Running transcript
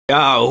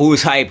Yo,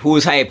 who's hype?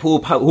 Who's hype?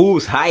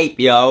 Who's hype,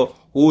 yo?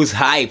 Who's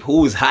hype?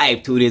 Who's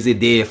hype 2 days a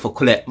day for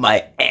collect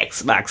my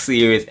Xbox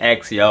Series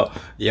X, yo?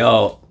 Yo,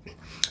 all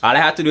I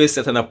have to do is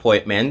set an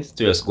appointment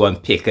to just go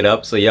and pick it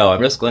up. So, yo,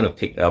 I'm just going to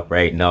pick it up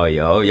right now,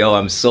 yo. Yo,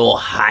 I'm so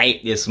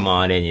hyped this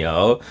morning,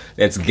 yo.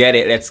 Let's get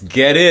it. Let's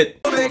get it.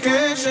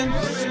 Vacation.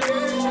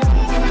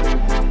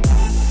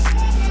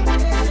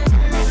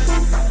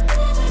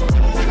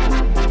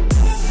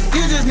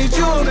 You just need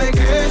your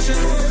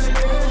vacation.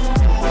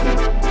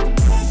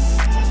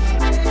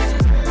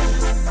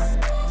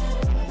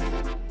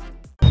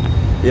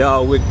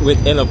 Yo, we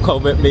end up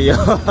coming with me, yo.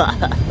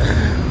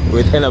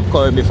 We end up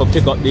coming me for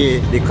pick up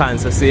the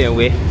cans the same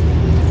way.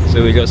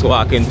 So we just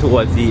walking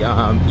towards the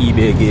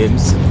eBay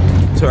games.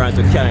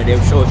 Toronto, Canada,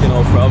 them shouting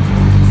out from.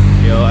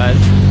 Yo,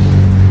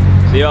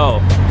 so yo,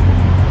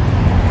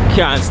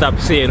 can't stop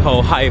saying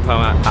how hype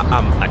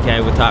I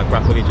can't even talk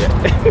properly yet.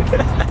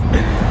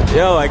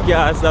 Yo, I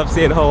can't stop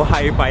saying how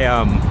hype I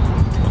am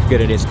of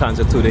getting this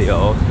console today,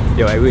 yo.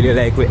 Yo, I really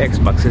like what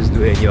Xbox is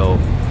doing, yo,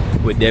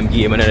 with them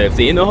game and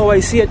everything. You know how I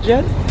see it,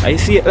 Jen? I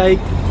see it like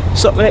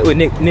something like what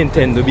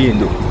Nintendo being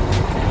do.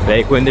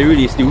 Like when they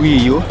release the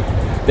Wii U,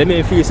 they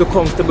may feel so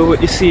comfortable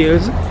with the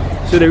sales,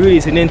 so they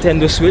release the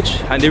Nintendo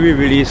Switch and they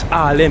re-release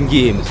all them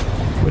games.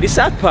 But the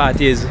sad part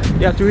is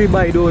you have to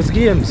rebuy those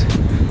games.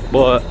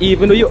 But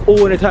even though you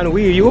own it on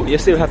Wii U, you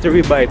still have to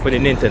rebuy it for the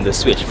Nintendo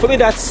Switch. For me,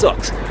 that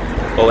sucks.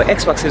 But what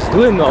Xbox is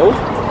doing now,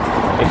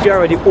 if you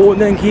already own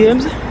them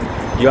games,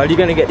 you're already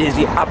gonna get this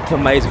the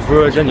optimized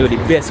version, you're the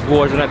best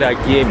version of that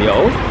game,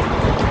 yo.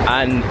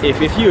 And if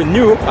you're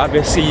new,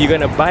 obviously you're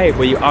gonna buy it,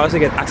 but you also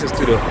get access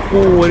to the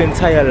whole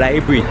entire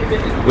library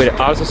with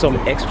also some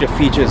extra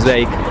features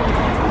like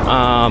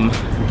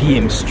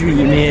game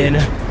streaming,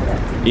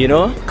 you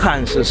know,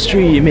 console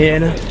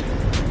streaming.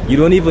 You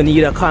don't even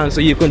need a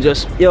console, you can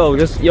just yo,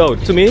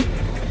 to me,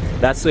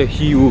 that's a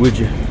huge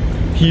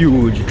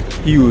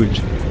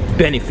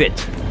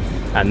benefit.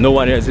 And no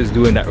one else is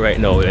doing that right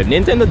now.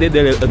 Nintendo did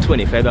a little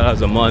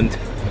 $25 a month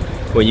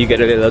when you get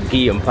a little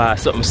game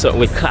pass, something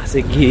with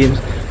classic games,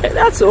 and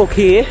that's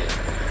okay,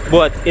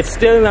 but it's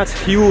still not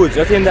huge,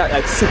 nothing that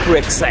like super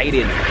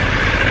exciting.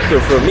 So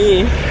for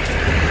me,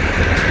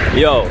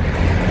 yo,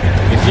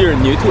 if you're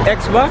new to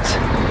Xbox,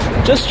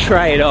 just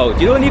try it out.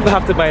 You don't even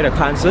have to buy the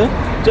console,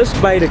 just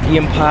buy the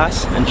game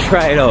pass and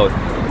try it out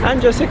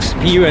and just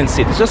experience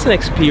it. It's just an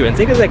experience. I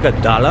think it's like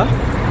 $1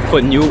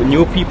 for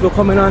new people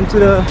coming onto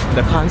the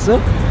console.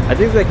 I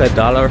think it's like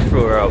 $1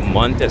 for a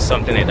month or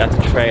something like that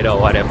to try it out,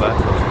 whatever.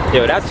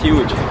 Yo, that's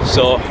huge.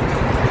 So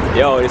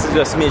yo, this is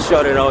just me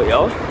shouting out,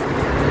 yo.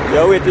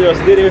 Yo, wait, you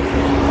just did it.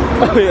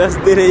 We just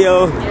did it,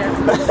 yo.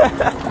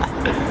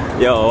 Yeah.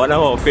 Yo, one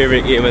of our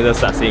favorite gamers is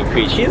Assassin's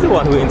Creed. She's the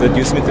one who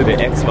introduced me to the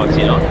Xbox,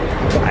 you know.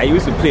 I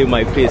used to play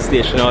my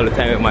PlayStation all the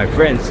time with my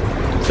friends.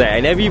 So I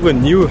never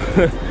even knew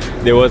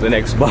there was an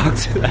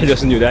Xbox. I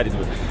just knew that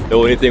the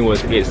only thing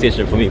was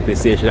PlayStation for me,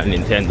 PlayStation and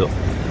Nintendo.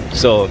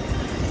 So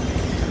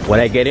when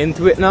I get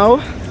into it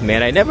now,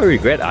 man, I never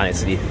regret,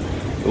 honestly.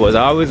 It was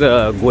always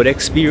a good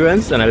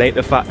experience, and I like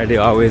the fact that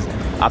they're always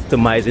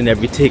optimizing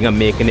everything and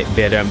making it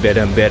better and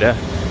better and better.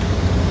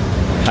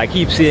 I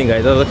keep saying,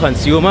 guys, as a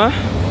consumer,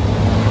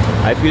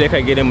 I feel like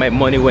I'm getting my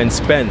money when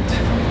spent.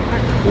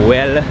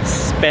 Well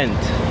spent.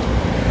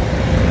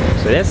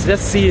 So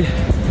let's see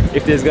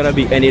if there's gonna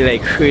be any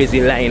like crazy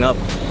lineup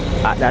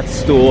at that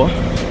store.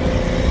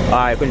 Or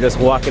I can just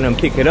walk in and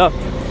pick it up.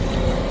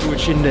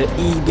 Which in the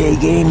eBay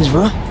games,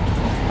 bro.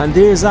 And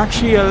there's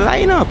actually a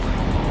lineup.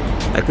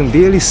 I can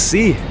barely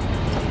see.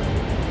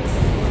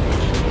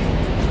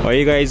 Are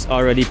you guys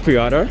already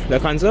pre-order the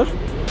console?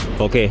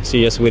 Okay, so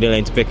you just wait in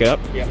line to pick it up?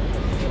 Yeah.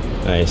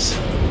 Nice.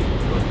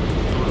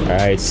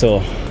 Alright,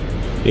 so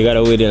you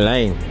gotta wait in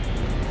line.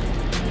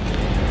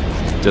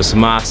 Just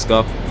mask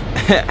up.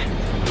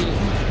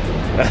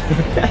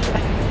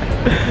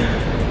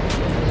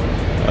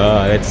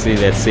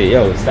 Let's see.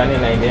 Yo, stand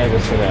in line there.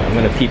 I'm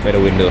gonna peep at the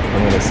window.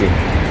 I'm gonna see.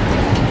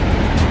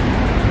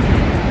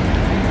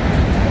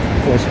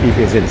 How much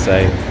people is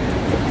inside?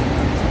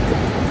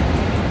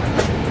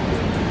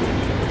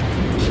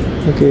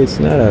 Okay, it's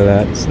not a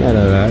lot. It's not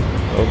a lot.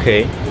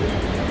 Okay.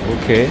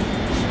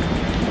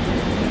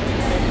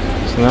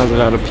 So there's a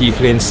lot of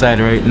people inside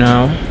right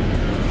now.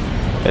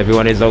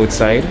 Everyone is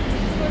outside.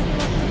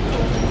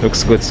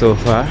 Looks good so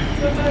far.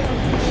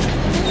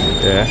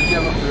 Yeah. Do you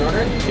have a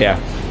pre-order? Yeah.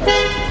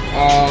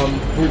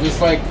 We're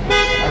just like,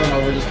 I don't know,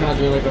 we're just kind of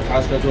doing like the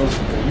past schedules.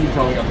 You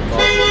probably got the call.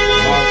 So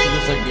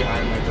just like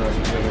behind like the rest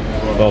of the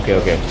other.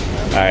 Okay.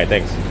 Alright,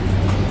 thanks.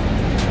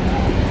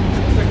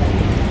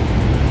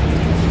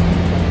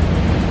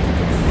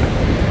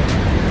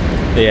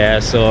 Yeah,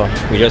 so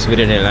we just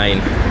waiting in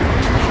line.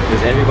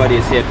 Because everybody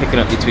is here picking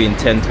up between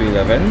 10 to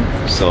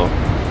 11. So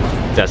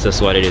that's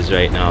just what it is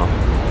right now.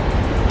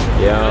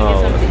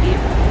 Yo.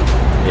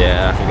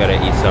 Yeah, we gotta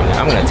eat something.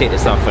 I'm gonna take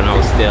this off for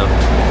now still.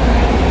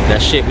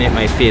 That shit make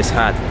my face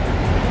hot.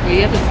 Yeah,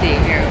 you have to stay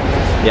here.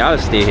 Yeah, I'll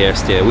stay here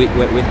still. We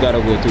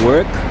gotta go to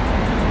work,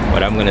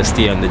 but I'm gonna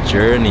stay on the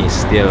journey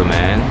still,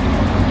 man.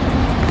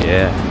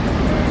 Yeah.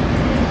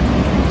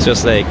 It's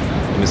just like,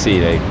 let me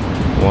see, like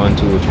 1,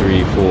 2,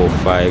 3, 4,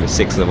 5,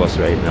 6 of us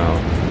right now.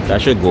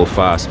 That should go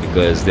fast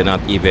because they're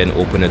not even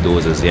open the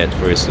doors as yet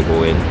for us to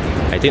go in.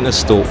 I think the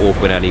store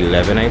open at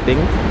 11, I think.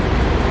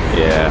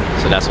 Yeah,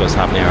 so that's what's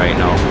happening right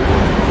now.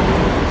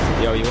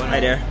 Yo, you want right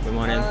there? Good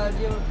morning. Do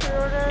you have a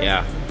pre-order?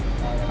 Yeah.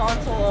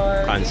 Console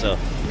or Console.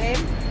 name?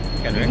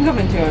 Can Come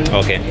into it.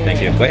 Okay,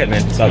 thank you. Go ahead,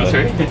 man. It's all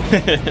good.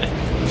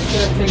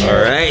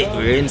 Alright,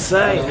 we're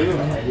inside.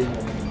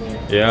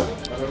 Yeah.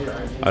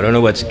 I don't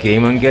know which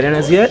game I'm getting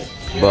as yet,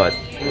 but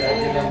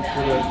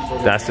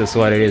that's just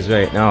what it is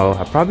right now.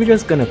 I'm probably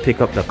just gonna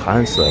pick up the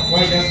console.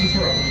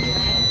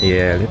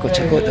 Yeah, let's go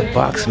check out the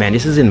box, man.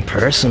 This is in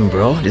person,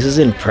 bro. This is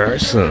in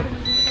person.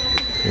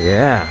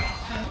 Yeah.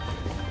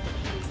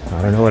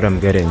 I don't know what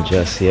I'm getting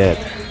just yet.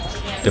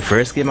 The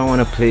first game I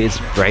want to play is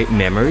Bright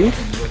Memory,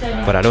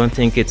 but I don't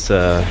think it's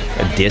a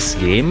disc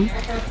game.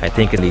 I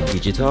think it'll be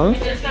digital.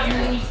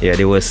 Yeah,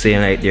 they were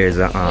saying like there's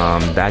a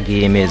that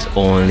game is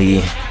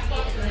only.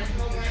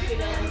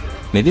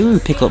 Maybe we'll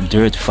pick up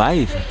Dirt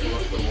 5.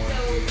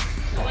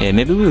 Yeah,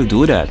 maybe we'll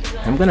do that.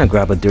 I'm gonna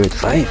grab a Dirt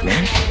 5,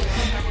 man.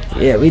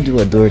 Yeah, we do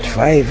a Dirt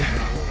 5.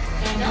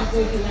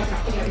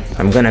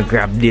 I'm gonna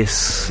grab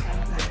this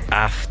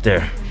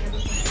after.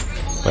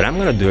 But I'm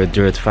gonna do a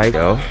Dirt 5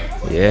 though.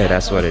 Yeah,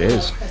 that's what it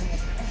is.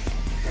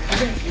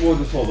 We'll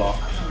just hold off.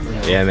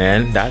 Yeah,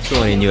 man, that's the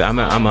only new.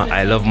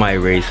 I love my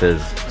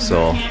races,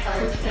 so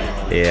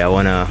yeah, I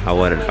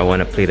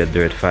wanna play the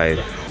Dirt 5.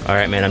 All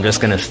right, man, I'm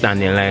just gonna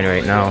stand in line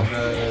right now.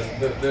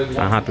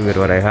 I'm happy with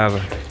what I have.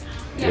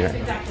 Yeah.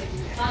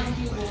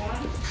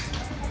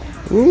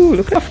 Ooh,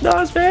 look at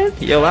those, man.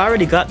 Yo, I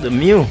already got the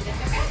Mew.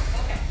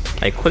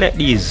 I collect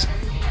these.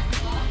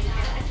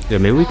 Yeah,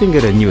 maybe we can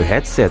get a new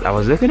headset. I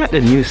was looking at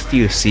the new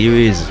Steel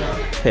Series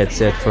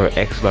headset for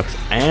Xbox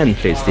and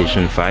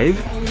PlayStation 5.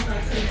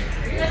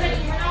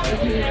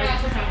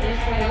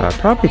 I'll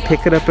probably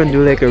pick it up and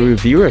do like a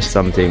review or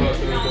something.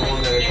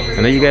 I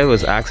know you guys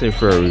was asking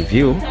for a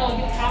review,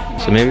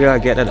 so maybe I'll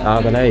get that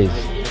organized.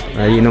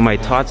 You know my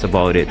thoughts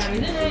about it.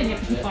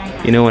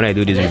 You know when I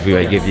do this review,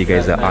 I give you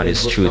guys the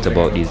honest truth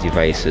about these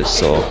devices,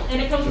 so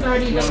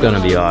it's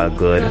gonna be all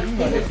good.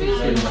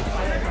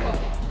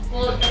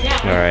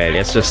 Alright,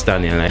 let's just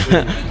stand in line.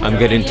 I'm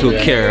getting too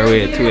carried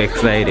away, too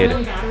excited.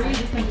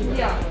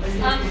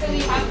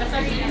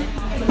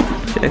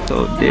 Check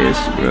out this,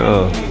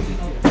 bro.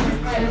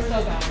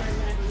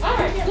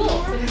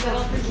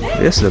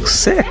 This looks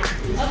sick.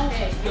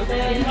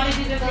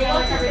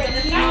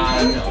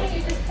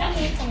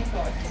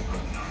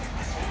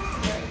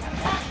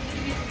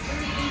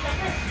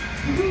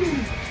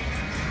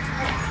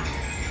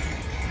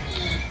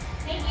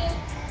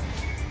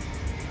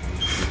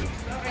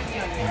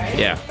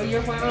 Yeah. Your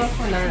appointment was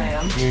for 9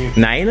 a.m.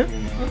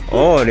 9?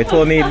 Oh, they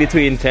told me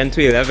between 10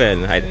 to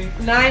 11.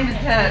 9 to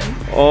 10.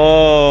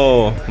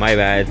 Oh, my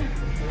bad.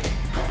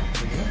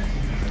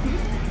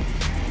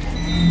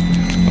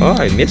 Oh,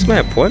 I missed my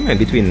appointment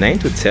between 9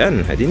 to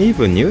 10. I didn't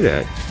even knew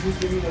that.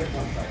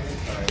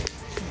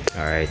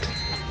 Alright.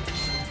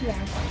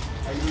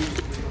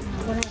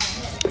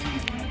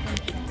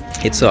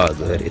 It's all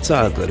good. It's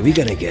all good. We're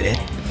gonna get it.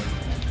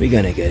 We're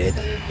gonna get it.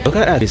 Look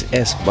at this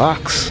S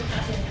box.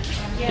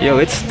 Yo,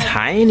 it's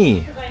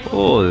tiny.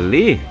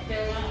 Holy.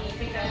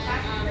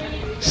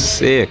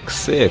 Sick,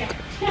 sick.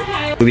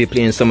 We'll be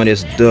playing some of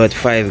this Dirt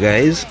 5,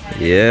 guys.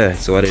 Yeah,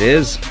 that's what it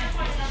is.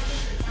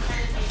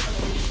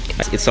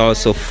 It's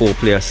also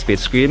 4-player split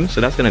screen,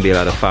 so that's gonna be a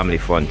lot of family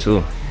fun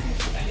too.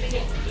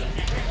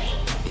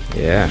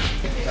 Yeah.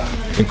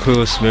 And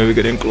close, man. We're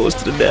getting close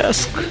to the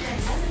desk.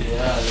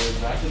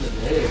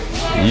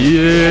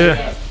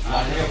 Yeah.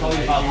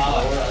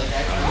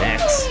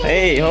 Next.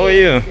 Hey, how are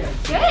you?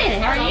 Good,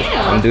 how are you?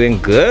 I'm doing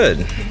good.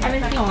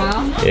 Haven't seen a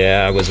while.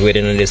 Yeah, I was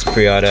waiting on this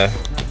pre-order.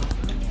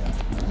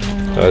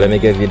 So let me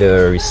give you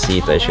the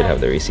receipt. I should have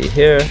the receipt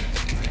here.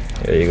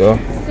 There you go.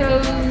 So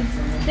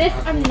this,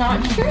 I'm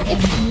not sure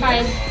if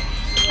I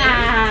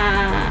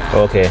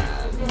Okay.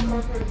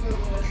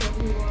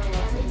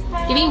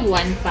 Give me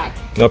 1 sec.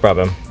 No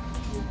problem.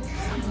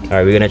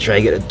 Alright, we're gonna try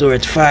to get a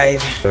Dirt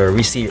 5.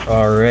 Receipt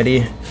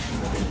already.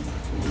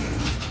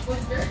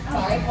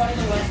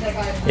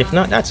 If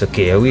not, that's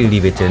okay. We'll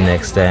leave it till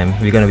next time.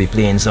 We're gonna be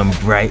playing some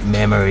Bright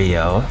Memory,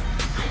 yo.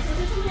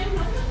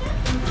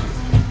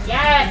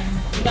 Yes!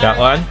 That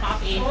one?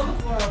 Copy.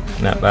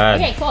 Not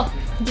bad. Okay, cool.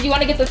 Did you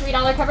want to get the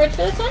 $3 coverage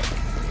for this one?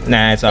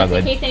 Nah, it's all Just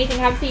in good. case anything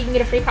happens, so you can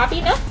get a free copy,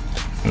 no?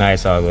 Nah,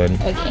 it's all good.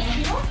 Okay.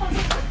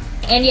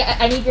 And yeah,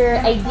 I need your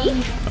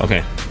ID.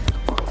 Okay.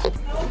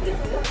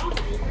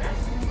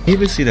 You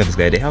even see those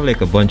guys? They have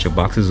like a bunch of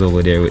boxes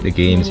over there with the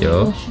games,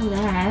 yo.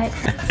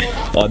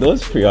 Are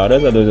those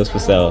pre-orders or are those just for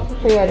sale?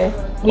 Pre-order.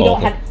 We Oh, don't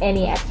okay. have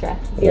any extra.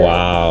 Zero.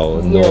 Wow,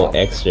 no Zero.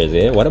 extras,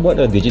 eh? What about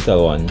the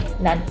digital one?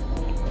 None.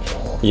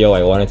 Yo,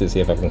 I wanted to see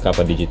if I can cop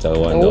a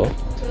digital one Nope. though.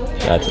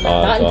 That's awesome.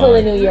 Not until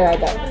the new year, I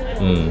bet.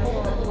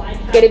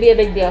 It's gonna be a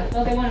big deal.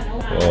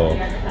 Oh.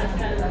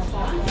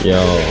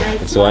 Yo,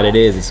 it's what it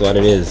is. It's what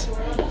it is.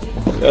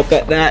 Look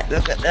at that.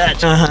 Look at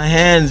that.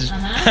 Hands.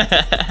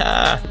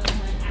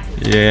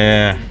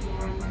 Yeah.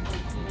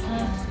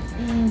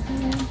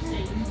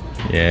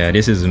 Yeah,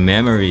 this is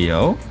memory,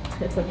 yo.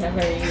 It's a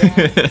memory,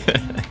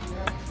 yeah.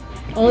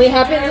 Only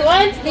happens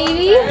once,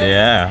 baby.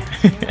 Yeah.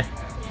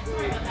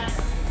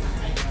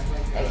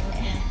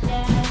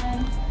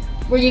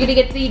 Were you gonna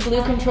get the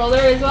blue controller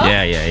as well?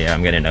 Yeah.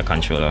 I'm getting that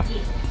controller.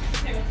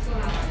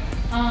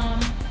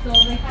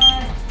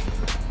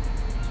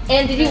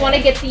 And did you want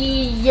to get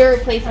your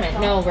replacement?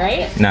 No,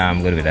 right? Nah,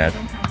 I'm good with that.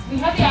 We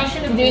have the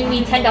option of doing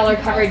the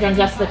 $10 coverage on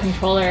just the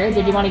controller.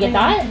 Did you want to get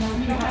that?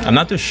 I'm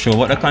not too sure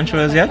what the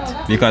controller is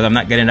yet because I'm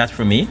not getting that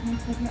for me.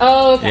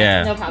 Oh, okay.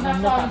 Yeah. No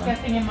problem.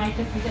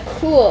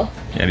 Cool.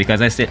 Yeah,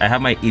 because I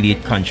have my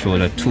Elite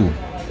controller too.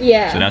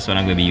 Yeah. So that's what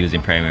I'm gonna be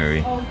using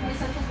primary.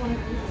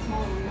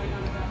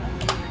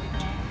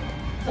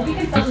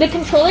 The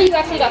controller you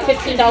actually got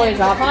 $15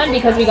 off on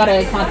because we got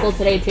a console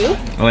today too.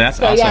 Oh, that's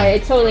so awesome. Yeah,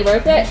 it's totally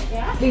worth it.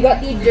 We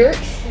got the Dirt.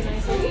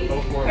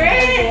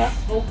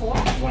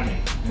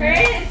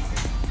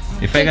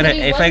 If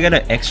I get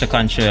an extra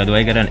controller, do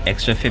I get an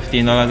extra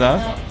 $15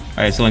 off?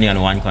 Or it's only on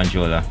one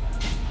controller?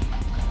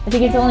 I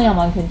think it's only on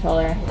one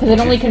controller because it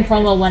only can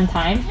promo one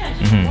time.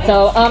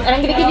 So, and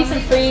I'm gonna give you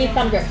some free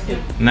thumb grips too.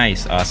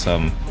 Nice,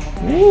 awesome.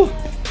 Woo.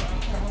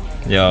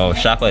 Yo,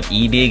 shop at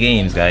eBay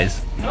Games,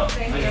 guys.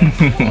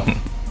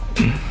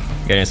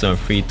 Getting some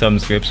free thumb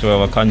grips for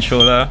our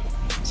controller.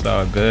 It's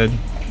all good.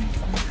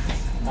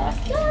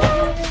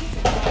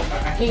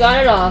 You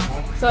got it all.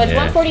 So it's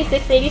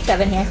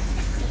 $146.87 here.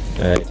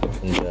 Alright,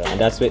 and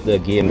that's with the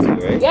game too,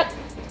 right? Yep,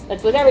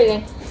 that's with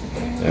everything.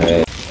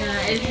 Alright.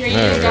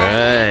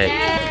 Alright.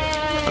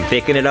 I'm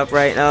picking it up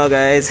right now,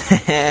 guys.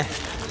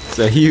 It's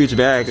a huge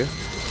bag,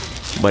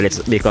 but it's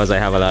because I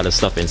have a lot of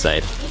stuff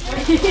inside.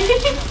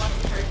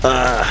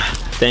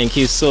 Thank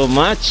you so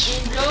much.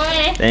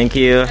 Enjoy. Thank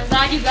you. I'm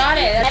glad you got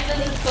it. That's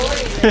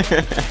the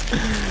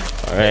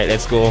story. Alright,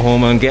 let's go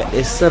home and get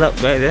this set up,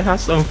 guys. Let's have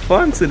some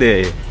fun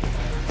today.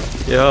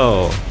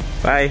 Yo,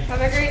 bye.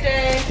 Have a great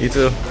day. You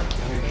too.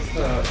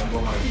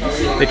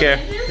 Take care.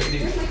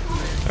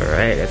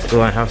 Alright, let's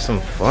go and have some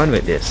fun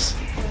with this.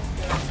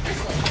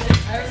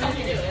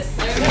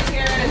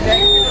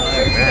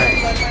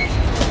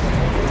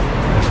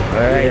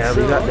 Alright, yeah,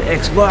 we got the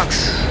Xbox.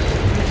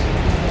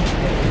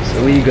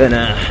 So we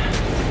gonna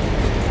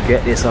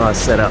get this all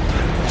set up.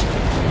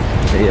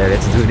 So yeah,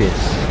 let's do this.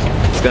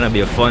 It's gonna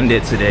be a fun day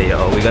today,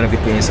 yo. We're gonna be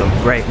playing some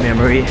Bright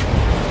Memory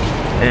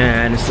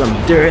and some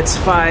Dirt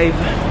 5.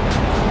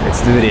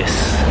 Let's do this.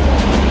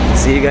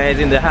 See you guys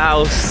in the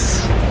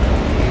house.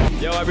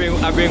 Yo, I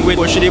bring with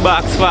push the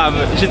box, fam.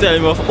 She tell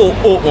me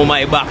oh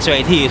my box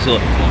right here, so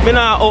me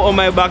not oh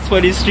my box for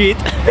the street.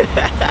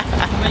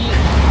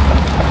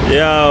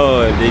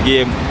 Yo, the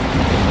game.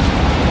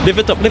 Lift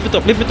it up. Yeah,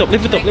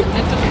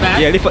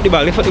 lift up the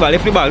ball, lift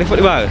up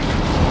the ball.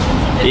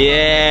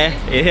 Yeah,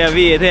 it's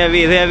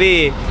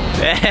heavy.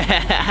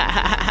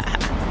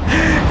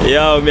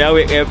 Yo, me I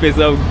wake up in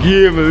some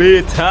game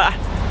later.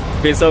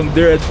 Play some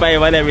Dirt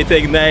 5 and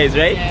everything nice,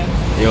 right?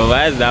 Yeah. Yo,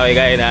 man, now we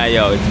got in here,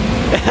 yo.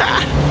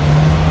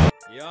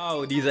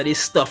 Yo, these are the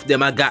stuff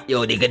them I got,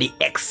 yo. They got the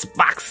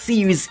Xbox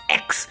Series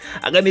X.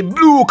 I got the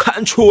blue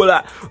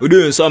controller. We're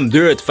doing some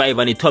Dirt 5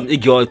 and the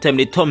girl tell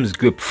me the thumbs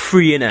grip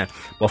free, innit?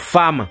 But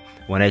fam,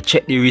 when I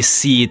check the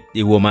receipt,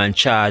 the woman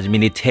charged me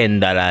the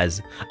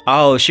 $10.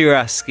 Oh, she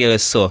rascal,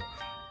 so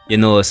you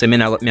know, so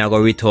me I go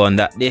return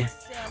that day.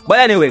 But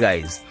anyway,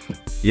 guys,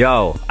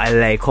 yo, I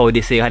like how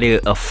they say had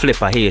a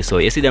flipper here. So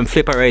you see them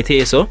flipper right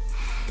here, so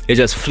you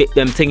just flip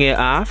them thing here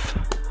off,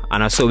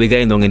 and that's how we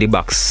going down in the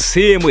box.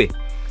 Same way.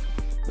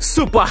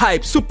 Super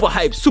hype,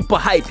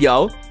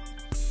 yo.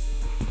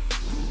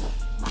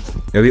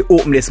 Let me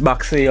open this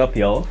box here up,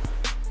 yo.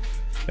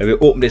 Let me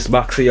open this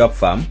box here up,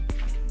 fam.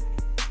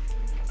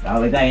 That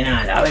we going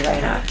on.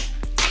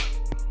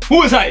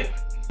 Who's hype?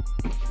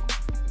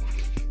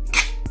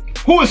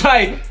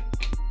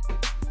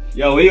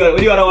 Yo, what do you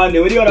want to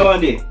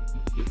do?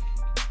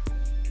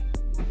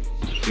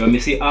 Yo, me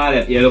see all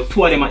them. Yeah, look,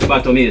 two of them at the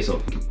bottom here,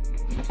 so.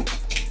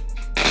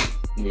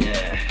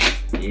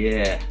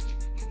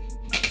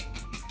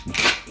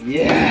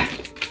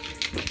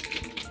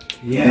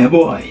 Yeah,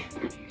 boy.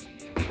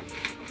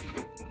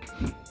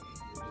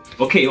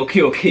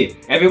 Okay.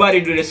 Everybody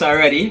do this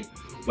already,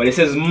 but this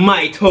is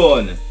my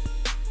turn.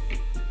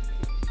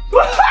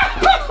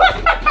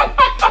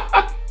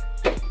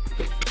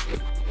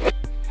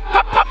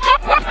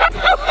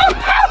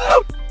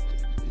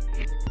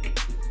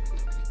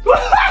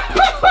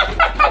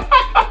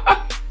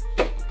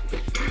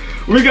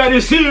 We got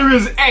the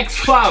Series X,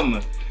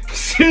 fam.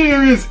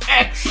 Series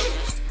X.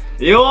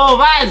 Yo,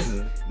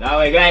 Vaz.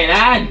 Now we going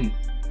on.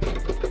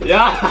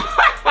 Yeah.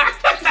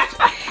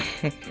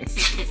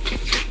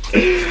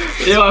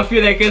 Yo, I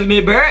feel like it's my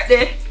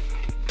birthday.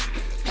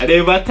 I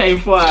don't have time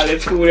for all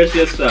this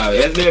foolishness stuff.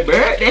 It's my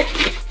birthday.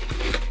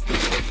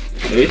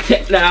 Let me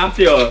take that off,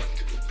 yo.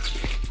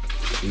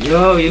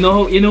 Yo, you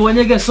know when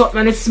you get something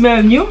and it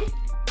smells new?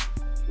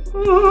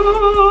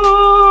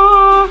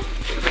 Oh.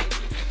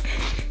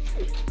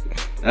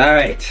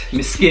 Alright,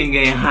 my skin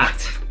getting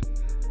hot.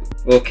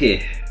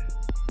 Okay.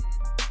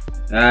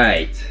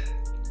 Alright.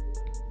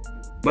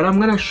 But I'm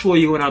gonna show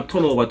you when I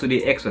turn over to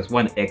the Xbox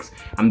One X.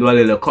 I'm doing a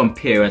little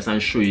comparison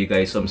and show you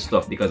guys some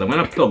stuff, because I'm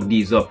gonna plug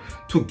these up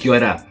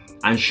together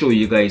and show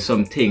you guys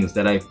some things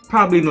that I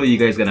probably know you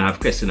guys gonna have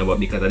questions about,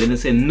 because I didn't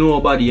say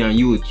nobody on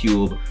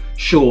YouTube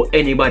show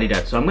anybody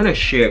that. So I'm gonna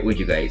share it with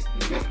you guys.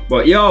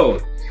 But yo,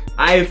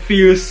 I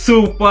feel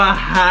super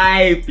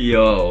hype,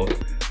 yo.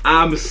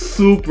 I'm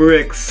super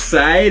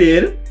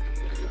excited.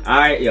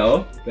 Alright,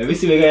 yo. Let me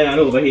see what's going on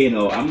over here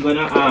now. I'm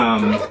gonna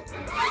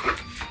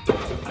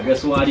I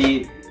just want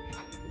the...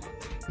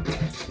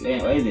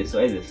 What is this?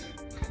 What is this?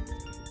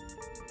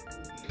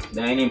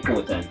 That ain't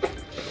important.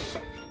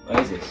 What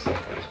is this?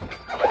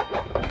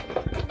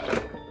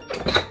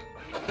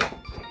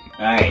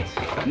 Alright.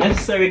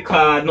 Necessary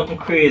card, nothing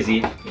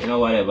crazy. You know,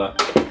 whatever.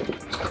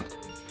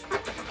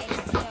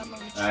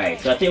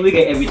 Alright, so I think we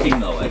get everything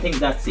now. I think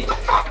that's it.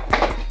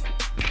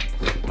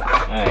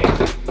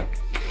 Alright.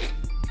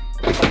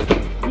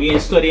 We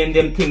ain't studying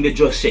them things they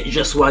just said. You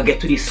just want to get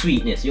to the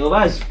sweetness. You know,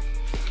 guys?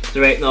 So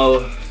right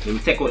now, we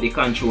take out the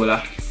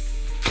controller.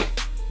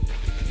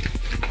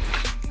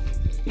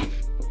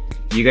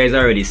 You guys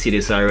already see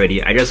this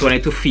already. I just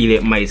wanted to feel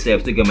it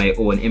myself to get my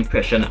own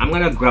impression. I'm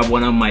gonna grab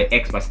one of my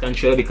Xbox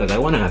controller because I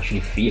wanna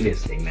actually feel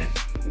this thing, man.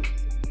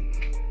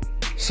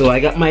 So I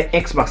got my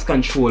Xbox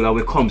controller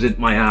which comes with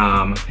my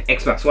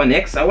Xbox One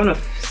X. I wanna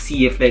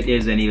see if like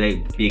there's any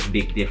like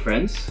big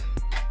difference.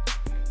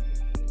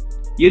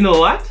 You know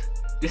what?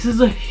 This is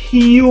a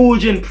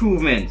huge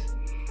improvement.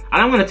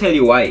 And I'm gonna tell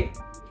you why.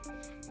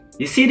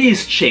 You see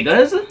these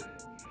triggers?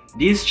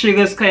 These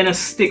triggers kind of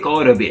stick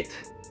out a bit.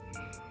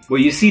 But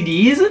you see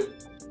these?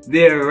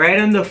 They're right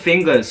on the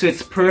fingers. So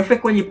it's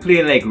perfect when you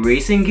play like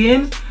racing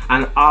games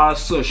and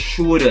also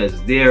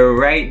shooters. They're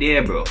right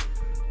there, bro.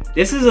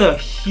 This is a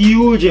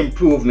huge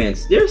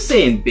improvement. They're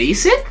saying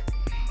basic,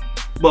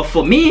 but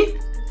for me,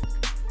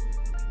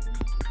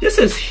 this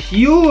is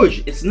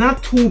huge. It's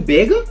not too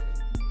big.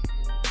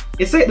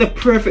 It's like the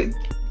perfect,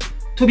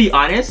 to be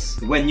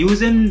honest, when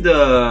using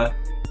the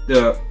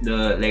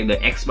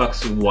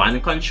Xbox One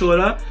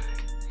controller,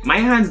 my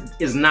hands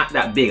is not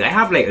that big. I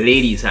have like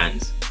ladies'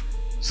 hands.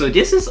 So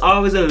this is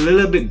always a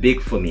little bit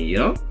big for me, you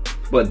know?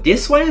 But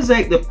this one is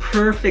like the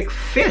perfect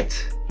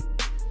fit.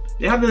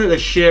 They have the little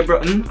share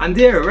button and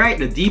there, right?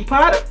 The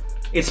D-pad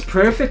is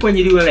perfect when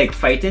you're doing like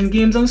fighting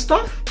games and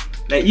stuff.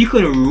 Like you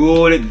can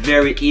roll it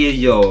very easy,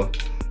 yo.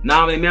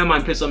 Normally me and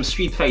man play some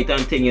Street Fighter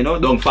and thing, you know?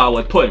 Don't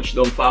forward punch,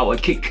 don't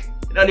forward kick.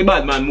 Not the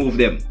bad man move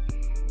them.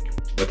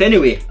 But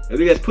anyway,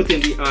 we just put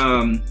in the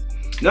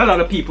not a lot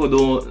of people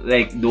don't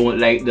like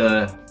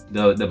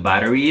the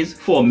batteries.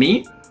 For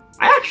me,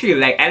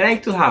 I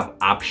like to have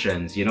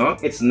options, you know?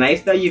 It's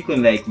nice that you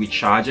can like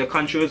recharge your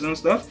controllers and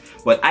stuff,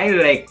 but I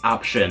like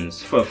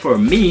options. For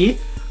me,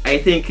 I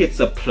think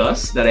it's a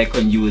plus that I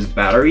can use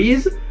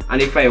batteries,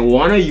 and if I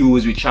want to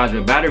use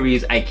rechargeable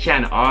batteries, I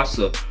can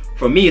also.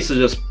 For me, so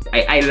just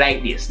I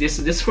like this.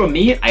 This for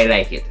me, I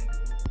like it.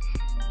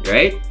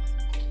 Right?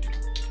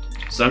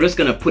 So I'm just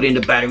gonna put in the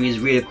batteries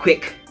real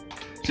quick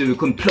so we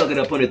can plug it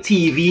up on the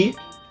TV.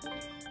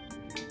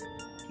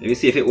 Let me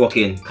see if it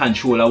working.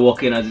 Controller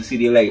working, as you see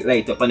the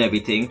light up and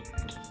everything.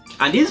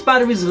 And these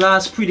batteries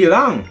last pretty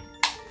long.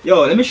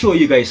 Yo, let me show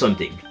you guys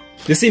something.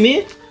 You see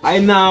me? I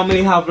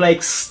normally have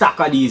like stack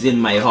of these in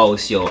my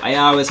house, yo. I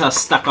always have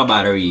stack of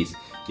batteries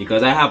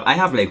because I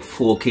have like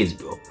 4 kids,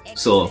 bro.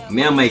 So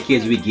me and my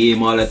kids, we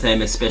game all the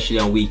time, especially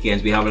on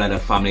weekends. We have a lot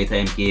of family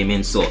time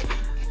gaming. So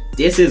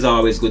this is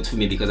always good for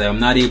me because I'm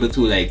not able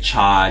to like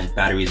charge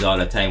batteries all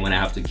the time when I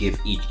have to give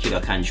each kid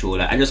a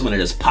controller. I just want to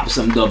just pop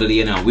some double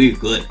in and we're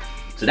good.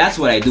 So that's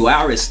what I do. I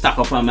always stock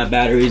up on my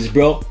batteries,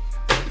 bro.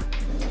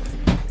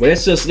 But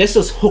let's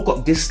just hook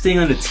up this thing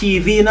on the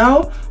TV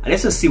now and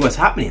let's just see what's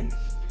happening.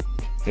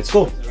 Let's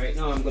go. So right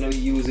now I'm gonna be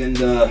using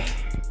the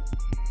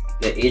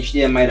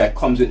HDMI that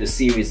comes with the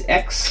Series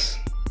X.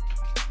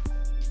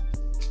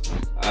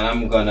 And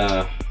I'm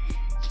gonna,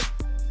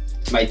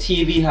 my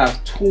TV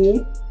have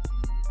 2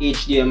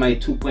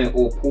 HDMI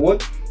 2.0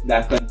 port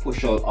that can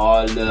push out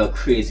all the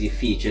crazy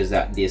features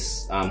that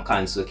this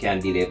console can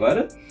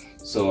deliver.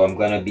 So I'm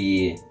gonna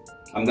be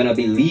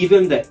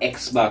leaving the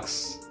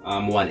Xbox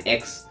One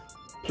X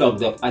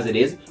plugged up as it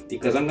is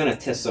because I'm gonna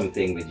test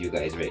something with you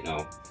guys right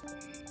now.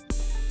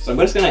 So I'm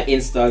just gonna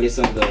install this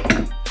on the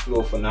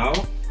floor for now.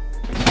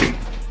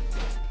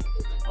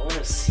 I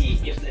wanna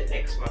see if the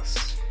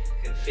Xbox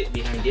can fit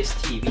behind this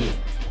TV.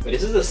 But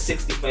this is a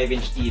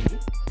 65-inch TV.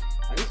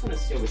 I just wanna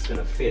see how it's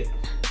gonna fit.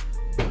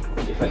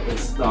 If I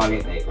install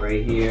it like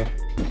right here.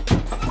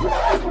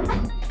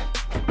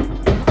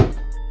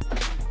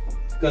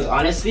 Because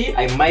honestly,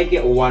 I might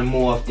get one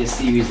more of this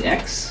Series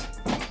X.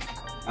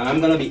 And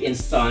I'm gonna be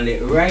installing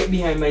it right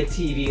behind my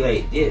TV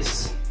like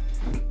this.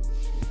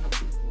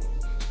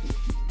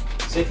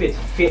 So if it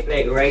fit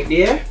like right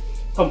there,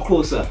 come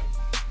closer.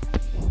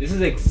 This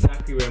is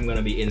exactly where I'm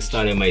gonna be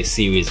installing my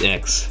Series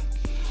X.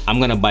 I'm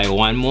gonna buy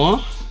one more.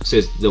 So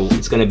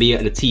it's gonna be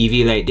at the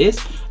TV like this.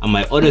 And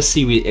my other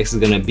Series X is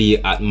gonna be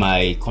at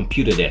my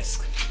computer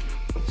desk.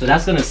 So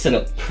that's gonna set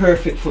up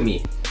perfect for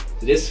me.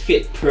 So this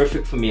fit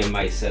perfect for me in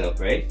my setup,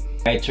 right?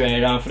 I turn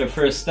it on for the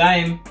first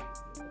time.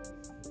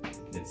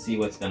 Let's see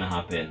what's gonna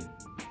happen.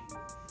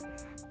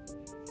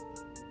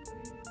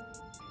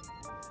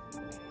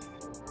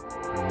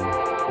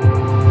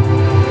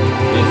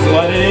 It's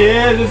what it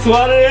is, it's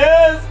what it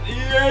is!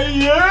 Yeah,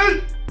 yeah!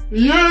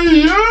 Yeah,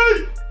 yeah!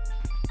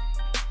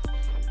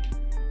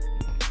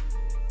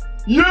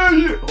 Yeah,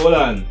 yeah! Hold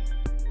on.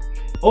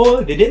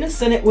 Oh, they didn't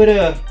send it with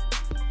a...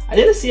 I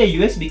didn't see a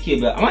USB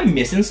cable. Am I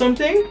missing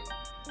something?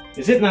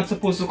 Is it not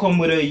supposed to come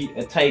with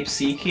a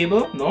Type-C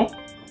cable? No?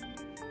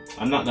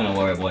 I'm not gonna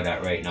worry about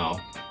that right now.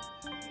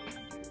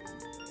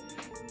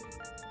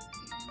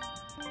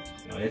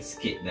 No, let's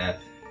skip that.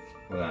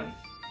 Hold on.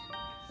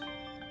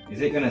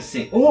 Is it gonna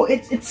sync? Oh,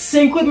 it's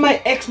synced with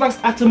my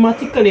Xbox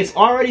automatically. It's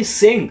already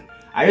synced.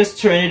 I just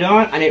turn it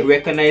on and it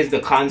recognized the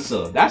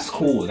console. That's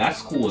cool.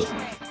 That's cool.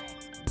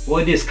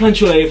 Well, this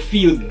controller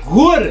feel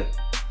good.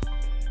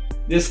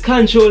 This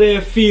controller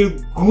feel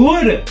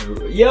good.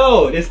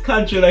 Yo, this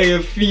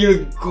controller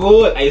feel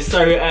good. I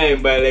sorry I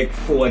buy like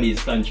 4 of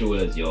these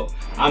controllers, yo.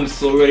 I'm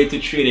so ready to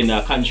trade in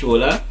that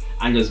controller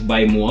and just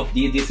buy more of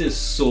these. This is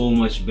so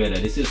much better.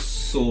 This is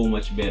so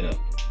much better.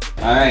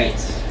 Alright,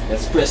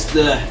 let's press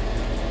the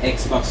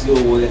Xbox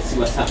logo. Let's see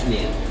what's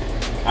happening.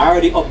 I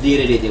already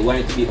updated it. They want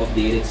it to be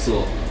updated,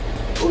 so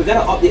oh, we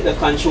gotta update the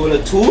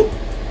controller too.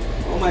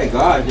 Oh my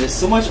god, there's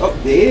so much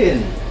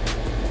updating.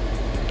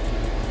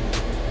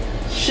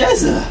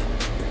 Shazza.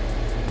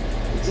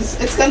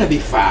 It's gonna be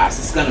fast.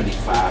 It's gonna be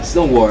fast.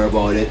 Don't worry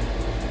about it.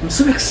 I'm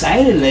so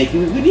excited. Like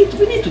we need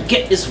to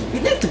get this. We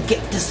need to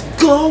get this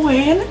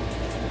going.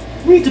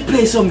 We need to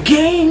play some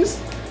games.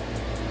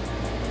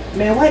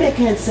 Man, why they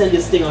can't send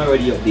this thing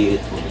already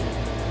updated for me?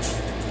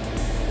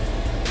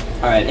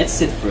 All right, let's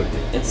sit for a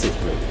bit. Let's sit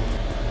for a bit.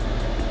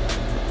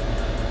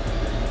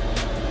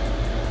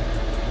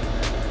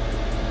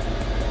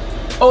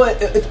 Oh,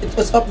 it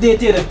was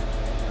updated.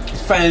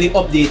 It's finally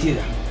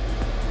updated.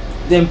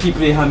 Them people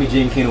they have me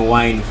drinking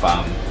wine,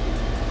 fam.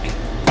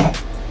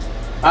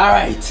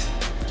 Alright.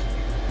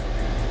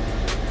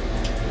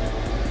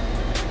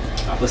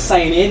 I have to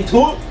sign in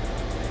too.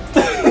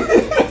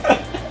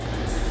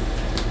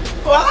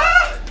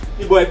 Ah!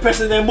 The boy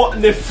pressing them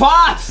button they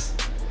fast.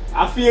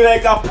 I feel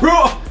like a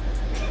pro.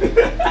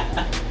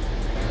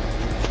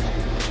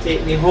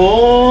 Take me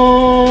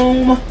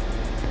home.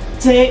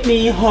 Take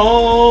me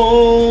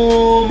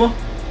home.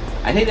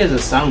 I think there's a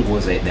song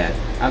goes like that.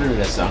 I don't know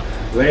the song.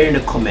 Write it in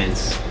the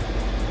comments.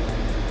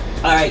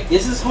 Alright,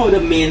 this is how the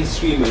main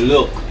screen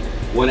look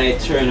when I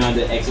turn on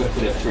the Xbox for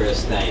the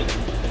first time.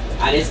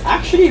 And it's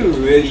actually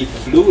really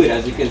fluid,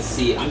 as you can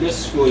see. I'm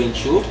just scrolling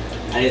through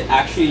and it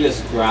actually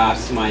just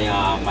grabs my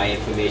my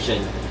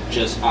information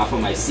just off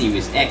of my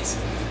Series X.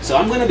 So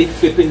I'm gonna be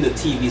flipping the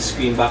TV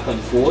screen back and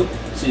forth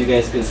so you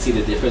guys can see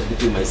the difference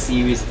between my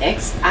Series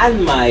X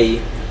and my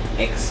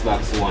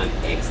Xbox One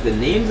X. The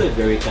names are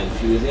very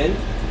confusing,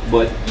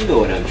 but you know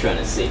what I'm trying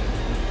to say.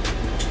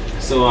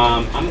 So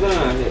I'm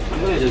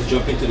gonna just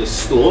jump into the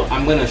store.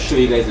 I'm gonna show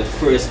you guys the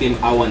first game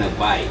I wanna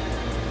buy.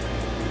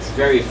 It's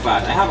very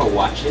fast. I have a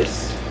watch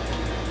list.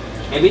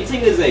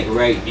 Everything is like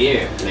right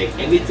there. Like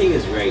everything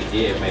is right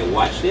there. If I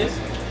watch this,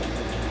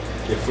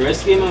 the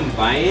first game I'm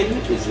buying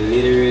is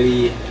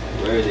literally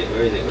where is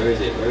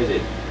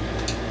it?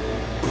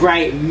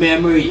 Bright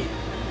Memory.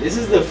 This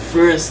is the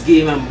first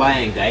game I'm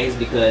buying, guys,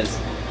 because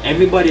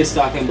everybody is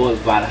talking about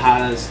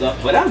Valhalla and stuff,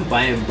 but I'm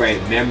buying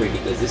Bright Memory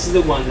because this is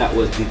the one that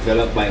was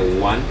developed by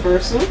one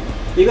person.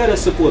 You gotta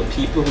support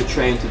people who are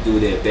trying to do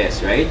their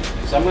best, right?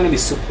 So I'm gonna be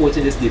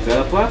supporting this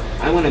developer.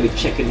 I'm gonna be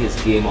checking his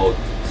game out.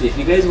 So if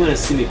you guys wanna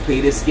see me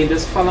play this game,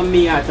 just follow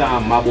me at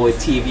My Boy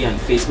TV and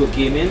Facebook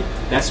Gaming.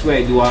 That's where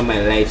I do all my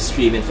live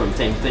streaming from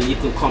time to time. You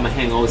can come and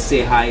hang out,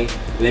 say hi.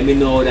 Let me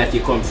know that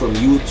you come from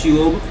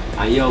YouTube.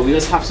 And yo, we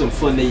just have some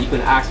fun there. You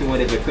can ask me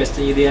whatever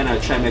question you there and I'll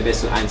try my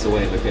best to answer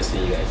whatever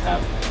question you guys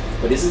have.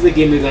 But this is the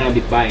game we're gonna be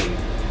buying.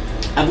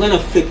 I'm gonna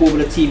flip over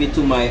the TV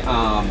to my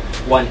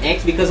One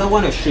X because I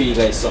wanna show you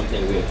guys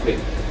something real quick.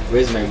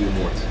 Where's my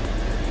remote?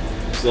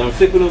 So I'm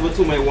flipping over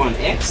to my One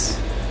X.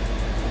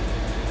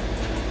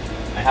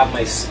 I have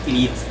my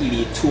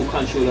Elite 2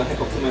 controller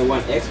hooked up to my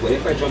One X, but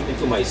if I jump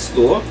into my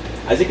store,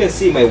 as you can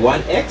see, my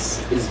One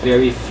X is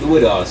very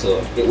fluid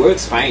also. It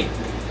works fine,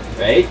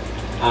 right?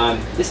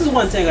 This is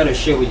one thing I gotta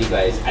share with you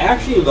guys. I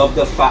actually love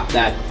the fact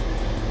that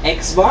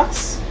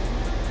Xbox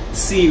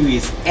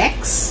Series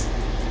X,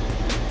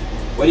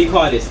 what do you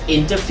call this,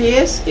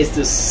 interface is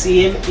the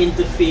same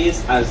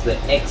interface as the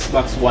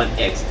Xbox One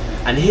X.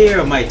 And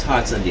here are my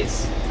thoughts on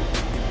this.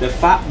 The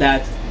fact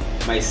that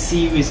my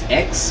Series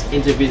X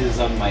interfaces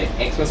on my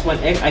Xbox One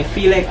X, I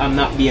feel like I'm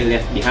not being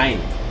left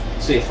behind.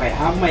 So if I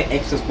have my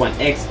Xbox One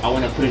X, I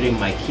want to put it in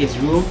my kids'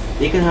 room,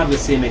 they can have the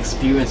same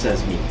experience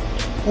as me.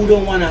 Who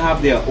don't want to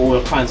have their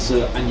old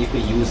console and you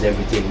can use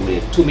everything with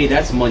it? To me,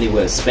 that's money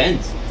well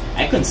spent.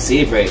 I can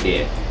save right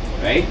there,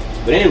 right?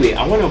 But anyway,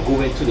 I want to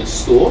go into the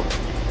store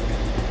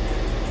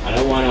and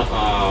I want to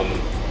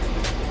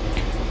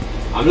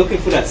I'm looking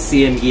for that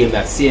same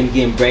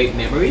game Bright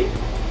Memory,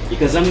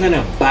 because I'm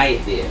gonna buy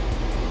it there.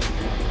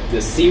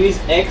 The Series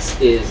X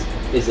is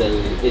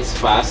it's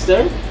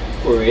faster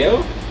for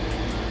real.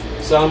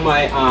 So on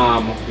my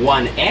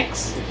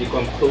 1X, if you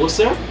come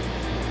closer,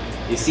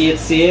 you see it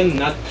saying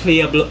not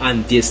playable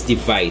on this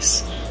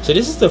device. So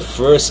this is the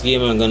first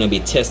game I'm gonna be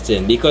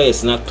testing because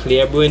it's not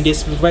playable in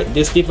this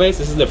device.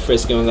 This is the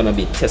first game I'm gonna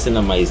be testing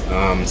on my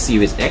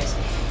Series X.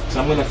 So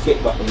I'm gonna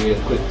flip back real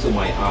quick to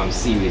my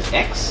Series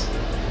X,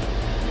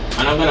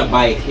 and I'm gonna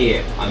buy it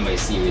here on my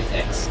Series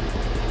X.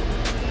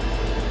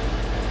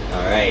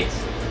 All right,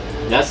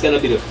 that's gonna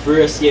be the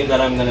first game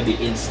that I'm gonna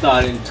be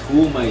installing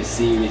to my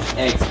Series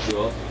X,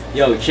 bro.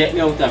 Yo, check me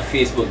out on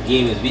Facebook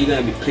Gamers. We're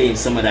gonna be playing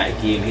some of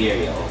that game here,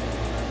 yo.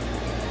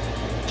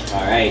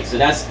 All right, so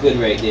that's good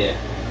right there.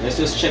 Let's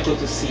just check out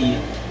to see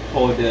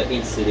how the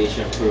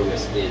installation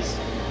progress is.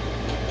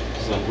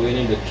 So I'm going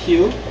in the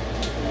queue.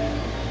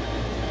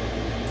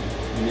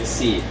 Let me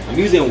see. I'm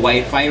using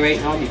Wi-Fi right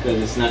now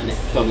because it's not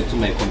plugged to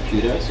my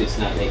computer, so it's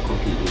not like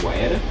completely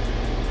wired.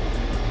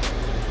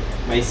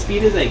 My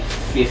speed is like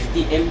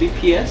 50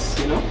 Mbps,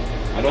 you know.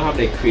 I don't have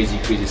like crazy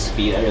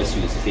speed. I just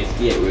use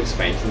 50. It works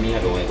fine for me. I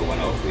don't ever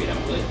want to upgrade.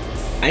 I'm good.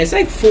 And it's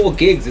like 4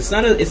 gigs. It's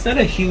not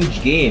a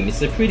huge game.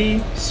 It's a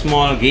pretty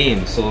small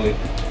game, so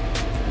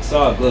it's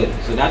all good.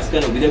 So that's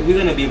we're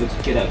gonna be able to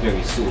play that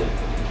very soon.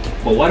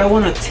 But what I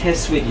want to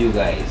test with you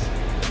guys,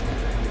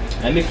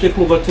 let me flip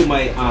over to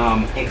my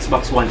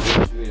Xbox One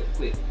X real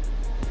quick.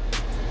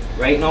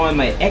 Right now on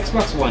my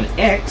Xbox One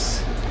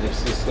X,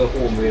 let's just go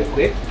home real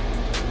quick.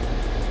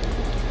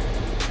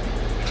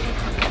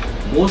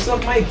 Most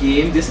of my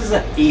game, this is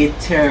an 8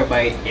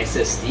 terabyte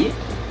SSD.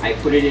 I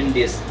put it in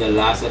this, The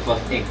Last of Us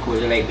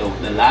enclosure. Like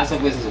The Last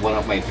of Us is one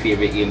of my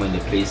favorite games on the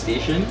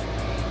PlayStation.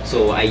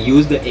 So I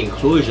used the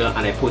enclosure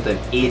and I put an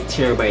 8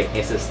 terabyte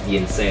SSD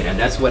inside, and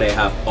that's what I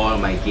have all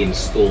my games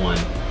stored on.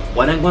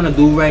 What I'm gonna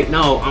do right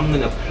now, I'm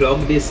gonna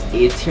plug this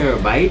 8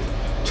 terabyte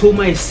to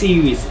my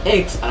Series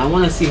X, and I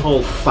wanna see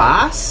how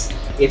fast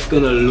it's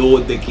gonna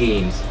load the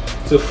games.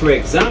 So for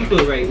example,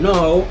 right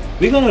now,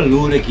 we're gonna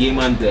load a game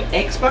on the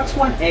Xbox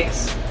One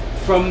X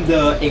from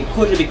the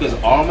enclosure because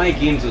all my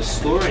games are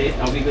stored in it,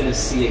 and we're gonna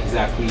see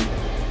exactly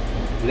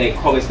like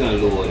how it's gonna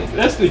load.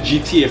 Let's do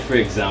GTA for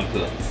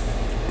example.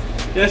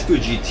 Let's do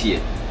GTA.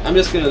 I'm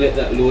just gonna let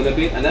that load a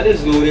bit, and that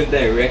is loading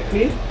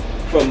directly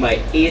from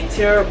my 8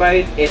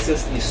 terabyte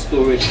SSD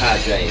storage hard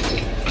drive,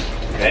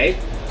 right?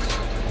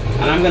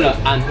 And I'm gonna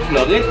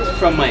unplug it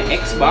from my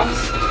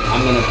Xbox.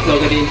 I'm gonna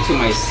plug it into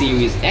my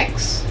Series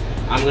X.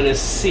 I'm gonna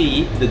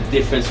see the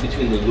difference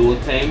between the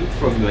load time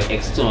from your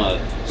external.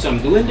 So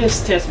I'm doing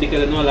this test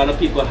because I know a lot of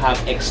people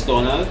have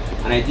external,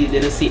 and I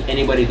didn't see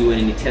anybody doing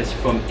any tests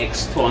from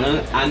external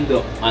and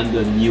on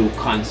the new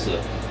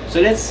console. So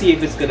let's see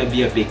if it's gonna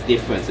be a big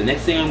difference. The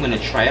next thing I'm gonna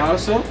try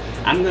also,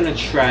 I'm gonna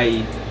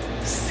try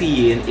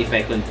seeing if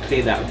I can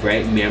play that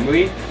bright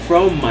memory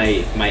from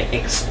my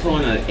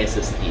external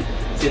SSD.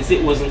 Since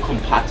it wasn't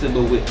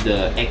compatible with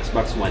the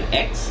Xbox One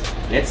X,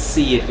 let's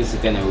see if it's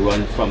gonna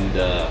run from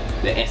the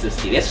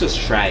SSD. Let's just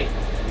try.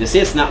 They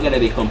say it's not gonna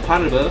be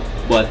compatible,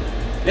 but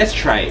let's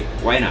try it.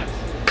 Why not?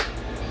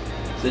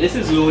 So this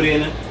is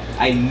loading.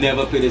 I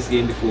never played this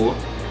game before.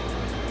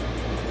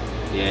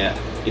 Yeah.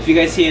 If you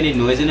guys hear any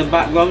noise in the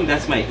background,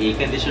 that's my air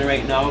conditioner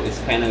right now. It's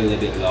kind of a little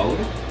bit loud,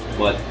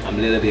 but I'm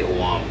a little bit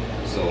warm,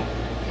 so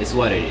it's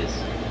what it is.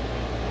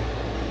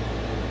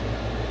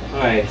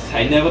 Alright,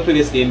 I never played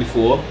this game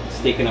before.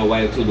 It's taken a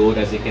while to load,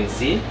 as you can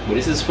see, but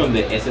this is from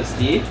the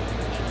SSD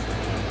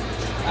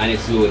and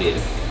it's loaded.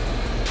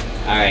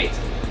 Alright,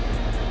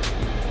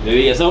 let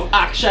me get some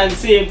action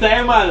same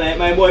time, man. Like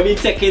my boy be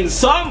taking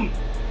some.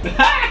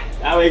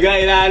 How we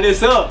going on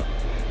this up?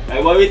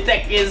 My boy be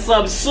taking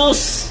some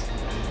sus.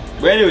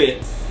 But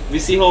anyway, we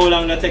see how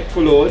long that take to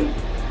load.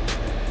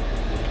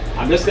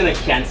 I'm just gonna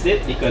cancel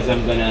it because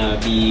I'm gonna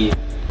be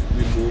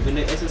removing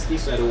the SSD,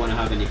 so I don't want to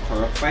have any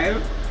corrupt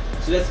file.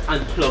 So let's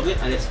unplug it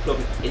and let's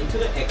plug it into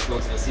the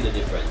Xbox and see the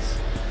difference.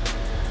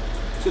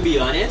 To be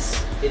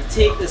honest, it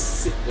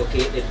takes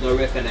it not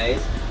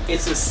recognized.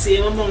 It's the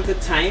same amount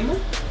of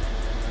time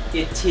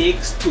it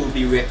takes to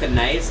be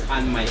recognized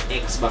on my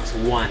Xbox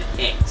One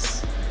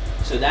X.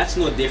 So that's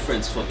no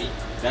difference for me.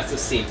 That's the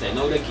same time.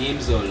 Now the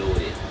games are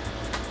loaded.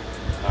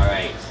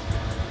 Alright,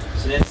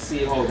 so let's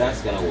see how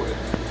that's gonna work.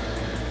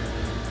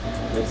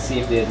 Let's see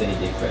if there's any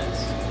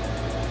difference.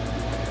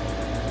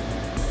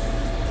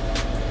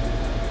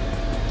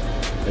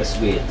 Let's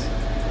wait.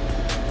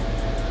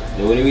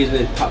 The only reason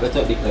it popped it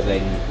up because I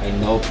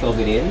now plug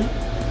it in.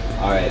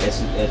 Alright,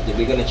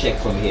 we're gonna check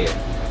from here.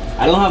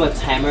 I don't have a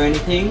timer or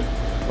anything,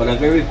 but I'm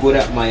very good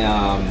at my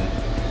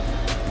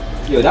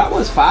yo, that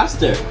was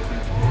faster.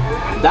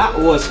 That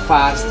was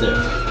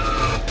faster.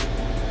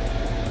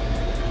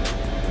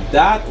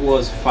 That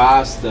was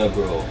faster,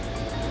 bro.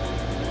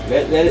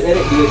 Let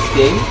it do its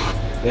thing.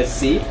 Let's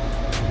see.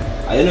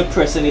 I didn't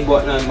press any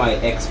button on my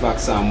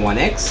Xbox One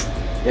X.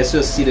 Let's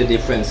just see the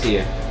difference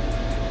here.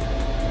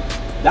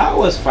 That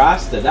was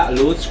faster. That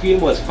load screen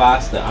was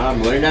faster. And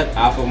I'm running that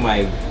off of my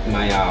 8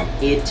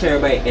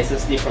 terabyte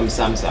SSD from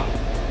Samsung.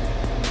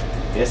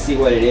 Let's see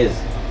what it is.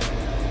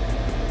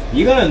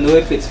 You're gonna know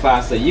if it's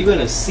faster. You're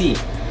gonna see.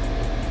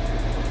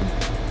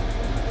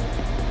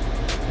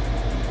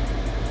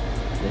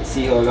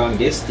 see how long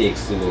this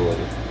takes to load.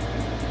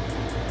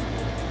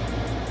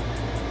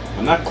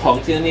 I'm not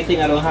counting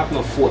anything, I don't have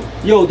no phone.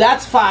 Yo,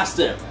 that's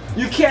faster.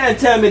 You can't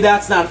tell me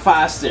that's not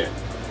faster.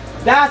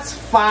 That's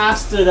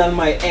faster than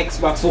my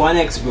Xbox One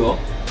X, bro.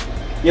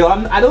 Yo,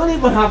 I don't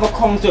even have a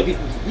counter.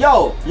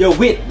 Yo,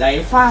 wait, that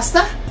ain't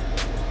faster?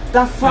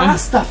 That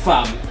faster,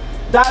 fam.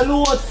 That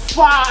load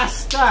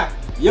faster.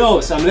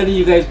 Yo, so I'm letting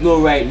you guys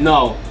know right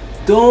now.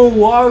 Don't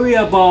worry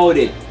about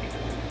it.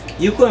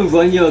 You can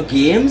run your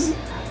games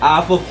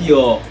off of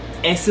your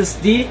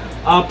SSD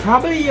or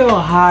probably your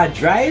hard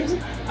drives,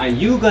 and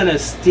you're gonna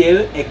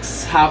still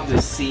have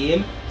the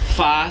same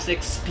fast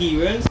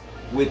experience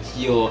with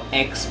your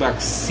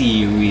Xbox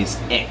Series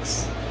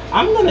X.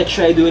 I'm gonna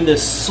try doing the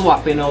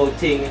swapping out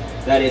thing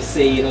that they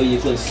say, you know, you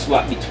can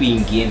swap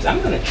between games.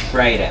 I'm gonna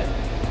try that.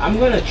 I'm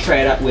gonna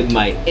try that with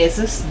my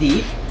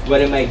SSD,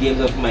 running my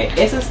games off my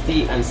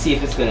SSD, and see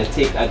if it's gonna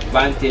take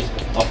advantage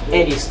of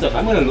any stuff.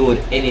 I'm gonna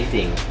load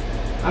anything.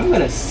 I'm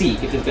gonna see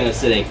if it's gonna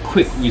say like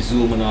quick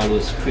resume and all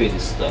those crazy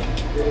stuff.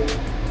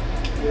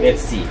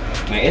 Let's see.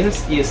 My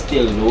SSD is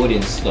still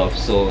loading stuff,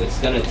 so it's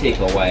gonna take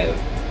a while.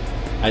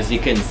 As you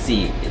can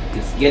see,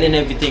 it's getting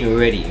everything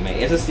ready. My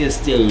SSD is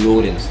still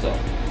loading stuff.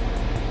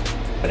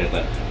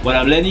 Whatever. But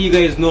I'm letting you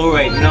guys know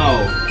right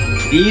now,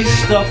 these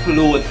stuff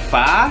load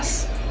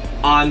fast.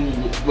 On,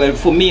 well,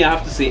 for me, I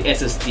have to say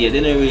SSD. I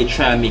didn't really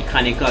try a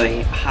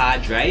mechanical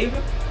hard drive.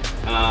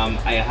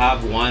 I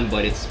have one,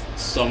 but it's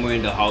somewhere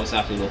in the house. I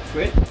have to look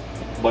for it.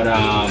 But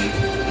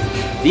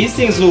these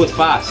things load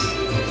fast.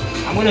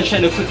 I'm gonna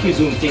try the quick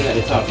resume thing that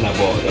they're talking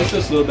about. Let's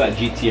just load that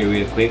GTA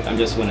real quick. I'm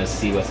just wanna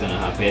see what's gonna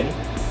happen.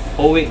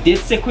 Oh, it did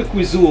say quick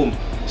resume.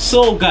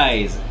 So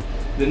guys,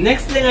 the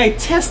next thing I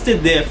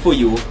tested there for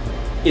you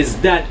is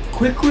that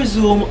quick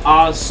resume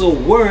also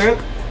work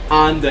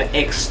on the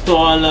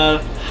external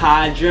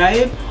hard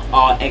drive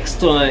or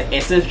external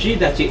SSD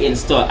that you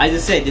install. As I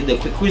said, I did the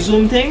quick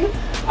resume thing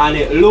and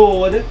it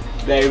load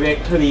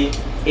directly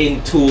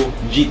into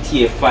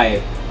GTA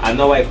 5. And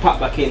now I pop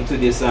back into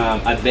this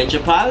Adventure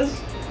Pals.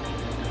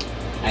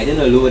 I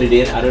didn't load it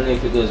in. I don't know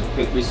if it was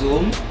quick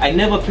resume. I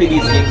never played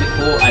these games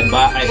before. I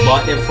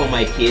bought them for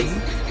my kids,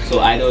 so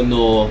I don't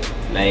know,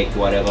 like,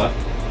 whatever.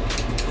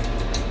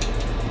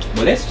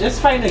 But let's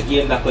just find a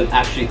game that could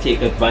actually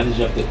take advantage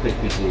of the quick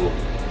resume.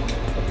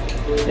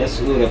 Let's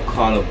load up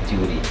Call of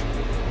Duty.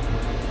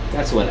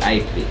 That's what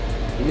I play.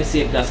 Let me see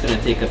if that's gonna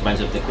take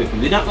advantage of the quick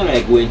resume. We're not gonna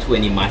like, go into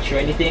any match or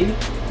anything.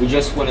 We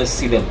just wanna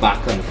see the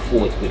back and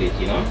forth with it,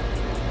 you know?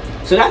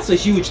 So that's a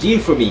huge deal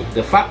for me.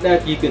 The fact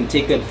that you can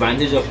take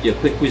advantage of your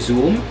quick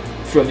resume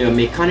from your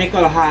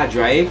mechanical hard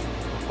drive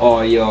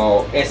or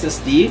your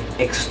SSD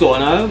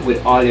external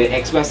with all your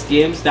Xbox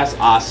games, that's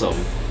awesome.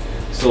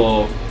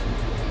 So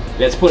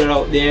let's put it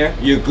out there.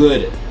 You're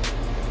good.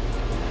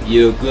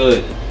 You're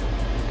good.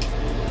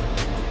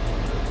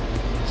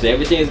 So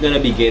everything is gonna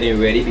be getting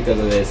ready because,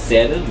 as I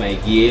said, my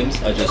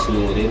games are just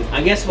loading.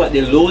 And guess what?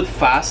 They load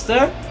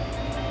faster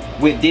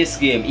with this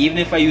game. Even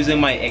if I use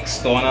my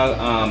external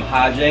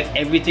hard drive,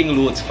 everything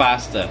loads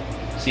faster.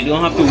 So you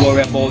don't have to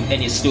worry about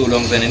any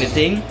slowdowns and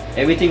anything.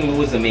 Everything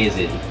loads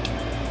amazing.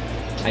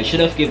 I should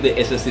have given the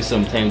SSD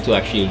some time to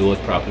actually load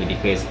properly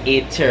because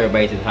 8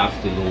 terabytes it have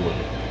to load.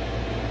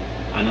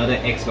 Another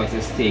Xbox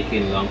is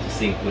taking long to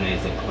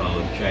synchronize the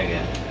cloud. Try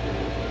again.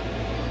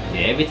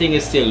 Yeah, everything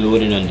is still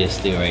loading on this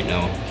thing right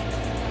now.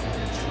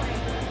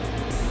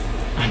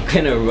 I'm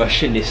kind of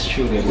rushing this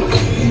through.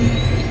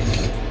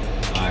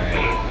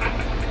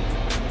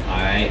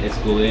 Alright, let's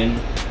go in.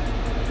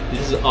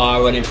 This is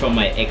all running from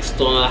my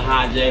external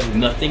hard drive.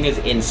 Nothing is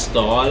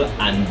installed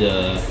on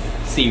the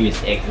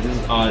Series X. This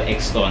is all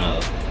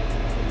external.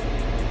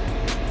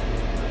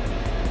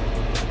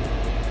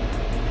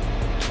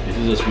 This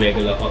is just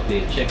regular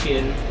update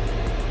check-in.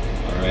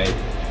 Alright.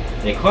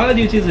 Like Call of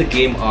Duty is a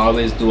game I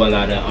always do a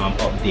lot of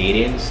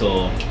updating,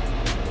 so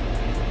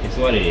it's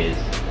what it is.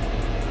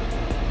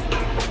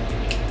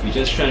 We're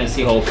just trying to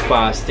see how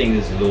fast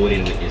things is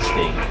loading with this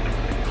thing.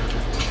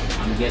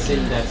 I'm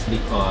guessing that's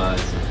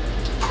because.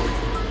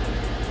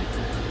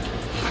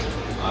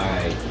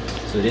 Alright,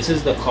 so this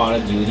is the Call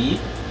of Duty.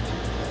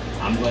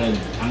 I'm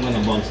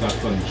gonna bounce back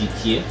from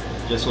GTA.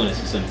 Just wanna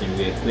see something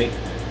real quick.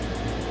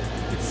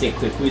 It's a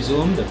quick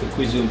resume. The quick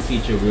resume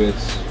feature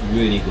works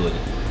really good.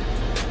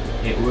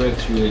 It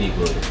works really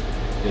good.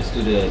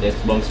 Let's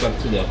bounce back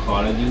to the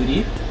Call of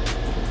Duty.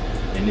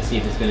 Let me see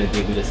if it's gonna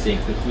give me the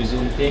same quick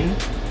resume thing.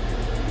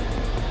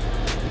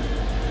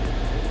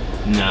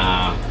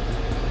 Nah.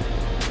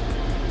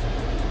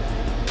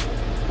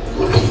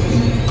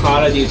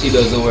 Call of Duty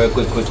doesn't work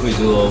with quick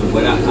resume.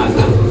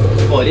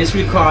 But for this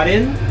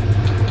recording,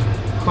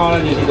 Call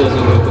of Duty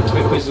doesn't work with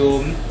quick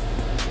resume.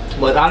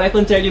 But all I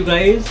can tell you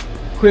guys,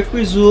 quick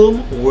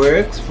resume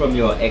works from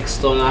your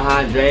external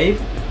hard drive,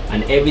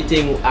 and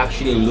everything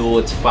actually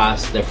loads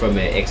faster from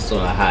your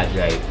external hard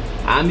drive.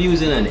 I'm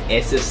using an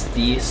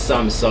SSD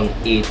Samsung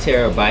 8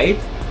 terabyte.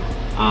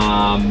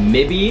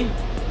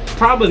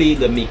 Probably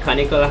the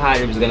mechanical hard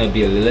drive is gonna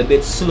be a little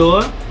bit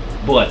slower,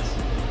 but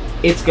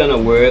It's gonna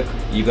work,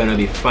 you're gonna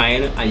be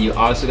fine, and you're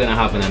also gonna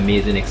have an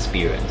amazing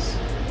experience.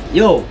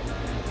 Yo,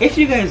 if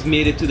you guys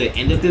made it to the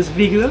end of this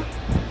video,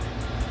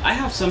 I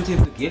have something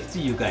to give to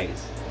you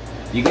guys.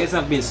 You guys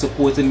have been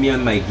supporting me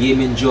on my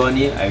gaming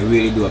journey. I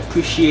really do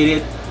appreciate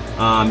it.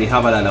 You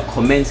have a lot of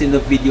comments in the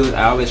videos.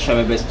 I always try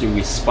my best to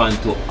respond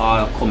to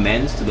all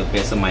comments to the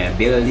best of my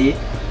ability.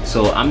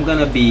 So I'm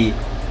gonna be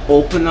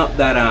open up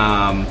that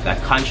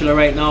that controller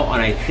right now,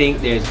 and I think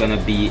there's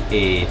gonna be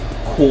a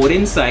code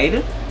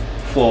inside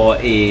for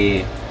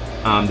a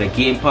the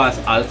Game Pass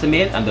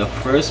Ultimate, and the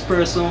first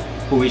person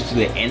who reaches to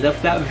the end of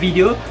that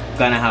video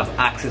gonna have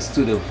access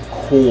to the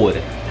code.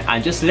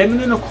 And just let me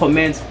know in the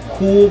comments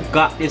who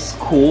got this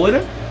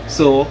code,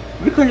 so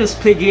we can just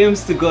play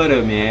games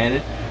together,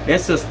 man.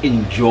 Let's just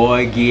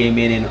enjoy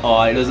gaming and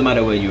all. It doesn't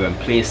matter whether you're on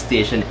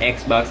PlayStation,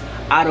 Xbox,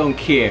 I don't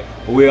care.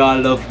 We all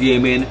love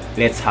gaming.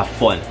 Let's have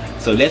fun.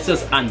 So let's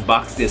just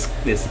unbox this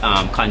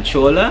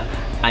controller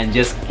and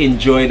just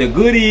enjoy the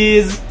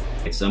goodies.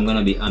 So I'm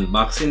gonna be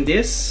unboxing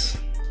this,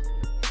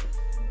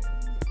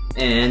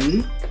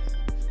 and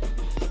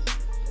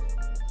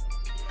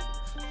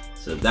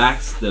so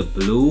that's the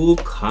blue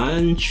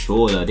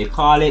controller. They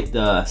call it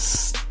the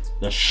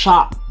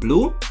sharp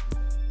blue.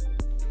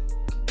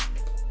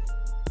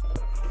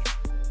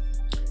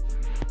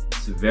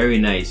 It's very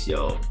nice,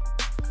 yo.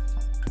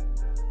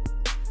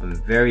 I'm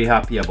very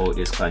happy about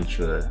this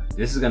controller.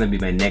 This is gonna be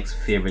my next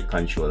favorite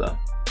controller.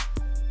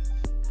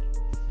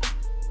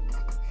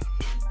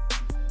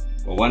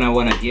 But what I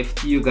wanna give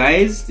to you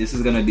guys, this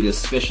is gonna be the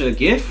special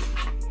gift.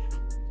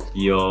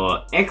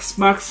 Your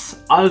Xbox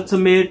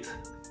Ultimate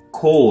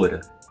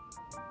code.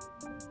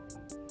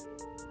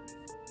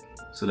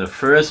 So the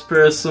first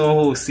person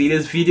who see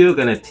this video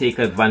gonna take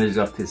advantage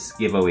of this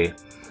giveaway.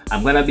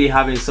 I'm gonna be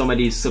having some of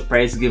these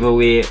surprise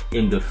giveaway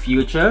in the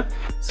future,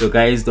 so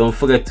guys, don't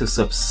forget to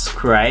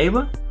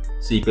subscribe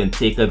so you can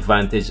take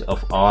advantage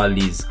of all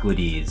these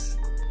goodies.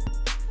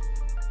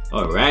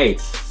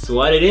 Alright, so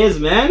what it is,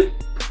 man,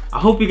 I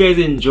hope you guys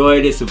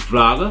enjoyed this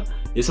vlog.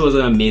 This was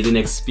an amazing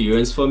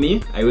experience for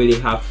me. I really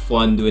have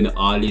fun doing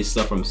all this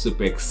stuff. I'm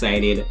super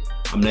excited.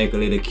 I'm like a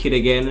little kid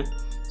again.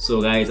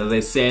 So guys, as I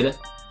said,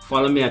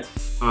 follow me at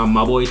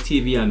My Boy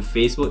TV on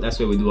Facebook. That's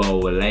where we do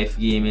our live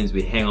gamings.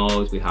 We hang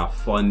out, we have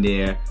fun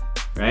there,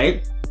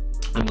 right?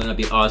 I'm gonna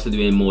be also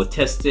doing more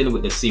testing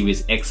with the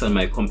Series X on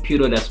my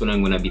computer. That's when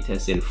I'm gonna be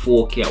testing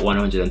 4K at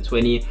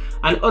 120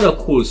 and other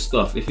cool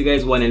stuff. If you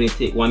guys want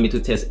me to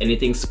test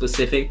anything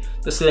specific,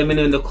 just let me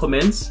know in the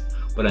comments.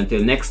 But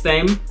until next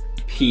time,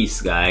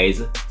 peace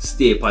guys,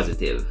 stay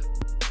positive.